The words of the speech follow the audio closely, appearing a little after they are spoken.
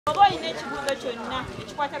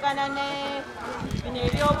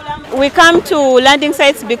We come to landing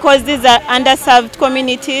sites because these are underserved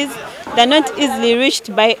communities. They're not easily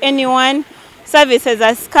reached by anyone. Services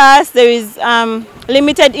are scarce. There is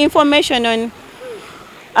limited information on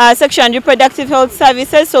sexual and reproductive health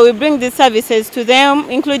services, so we bring these services to them,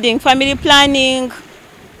 including family planning,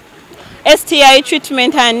 STI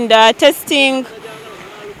treatment and testing,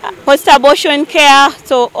 post-abortion care.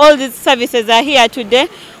 So all these services are here today.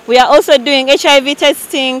 We are also doing HIV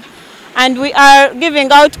testing, and we are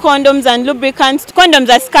giving out condoms and lubricants. Condoms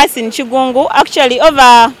are scarce in Kigungu. Actually,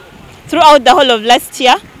 throughout the whole of last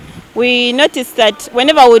year, we noticed that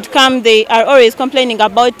whenever we would come, they are always complaining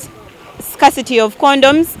about scarcity of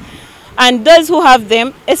condoms. And those who have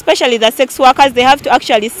them, especially the sex workers, they have to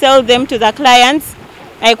actually sell them to the clients.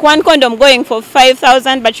 Like one condom going for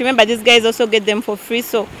 5,000, but remember these guys also get them for free.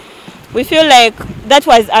 So we feel like that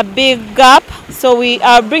was a big gap. So we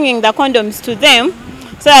are bringing the condoms to them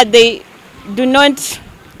so that they do not,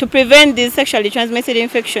 to prevent these sexually transmitted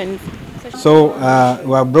infections. So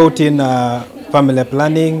we have brought in family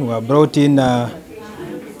planning, we have brought in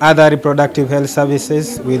other reproductive health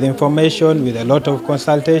services with information, with a lot of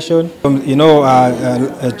consultation. You know,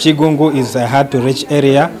 Kigungu is a hard to reach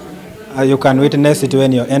area. You can witness it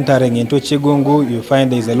when you're entering into Kigungu. You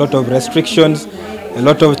find there's a lot of restrictions, a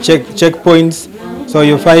lot of checkpoints. So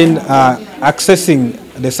you find accessing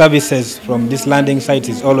the services from this landing site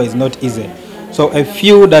is always not easy. So a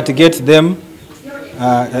few that get them,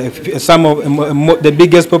 some of the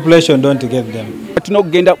biggest population don't get them.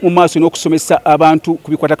 Tunogenda mu maaso n'okusomesa abantu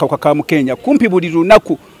ku bikwata kawuka ka Mukenya. Kumpi buli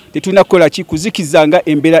lunaku tetunakola ki kuzikizanga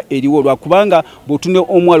embeera eriwo lwakubanga bw'otunula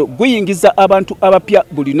omwalo guyingiza abantu abapya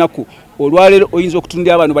buli lunaku. Olwaleero oyinza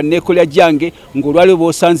okutundira abantu banneekolera gyange ng'olwaleero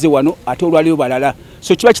b'osanze wano ate olwaleero balala.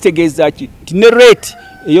 So kiba kitegeeza ki nti ne rate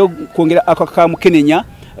ey'okwongera akawuka ka Mukenya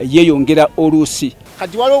yeeyongera oluusi.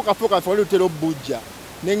 Kati waliwo kafo wali lutera obbujja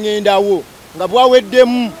ne ŋŋendawo nga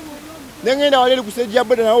bwaweddemu. Nengenda wali kusejja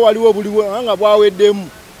boda nawo waliwo buliwo nga bwaweddemu.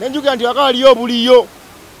 Nenjugira nti waka waliyo buliyo.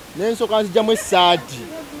 Nensoka nzijjamu essaati.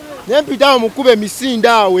 Nempitawo mukube emisinde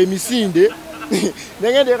awo emisinde.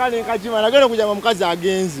 Nengenda eka nenkajima nagenda kujja mu mukazi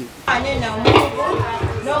agenze.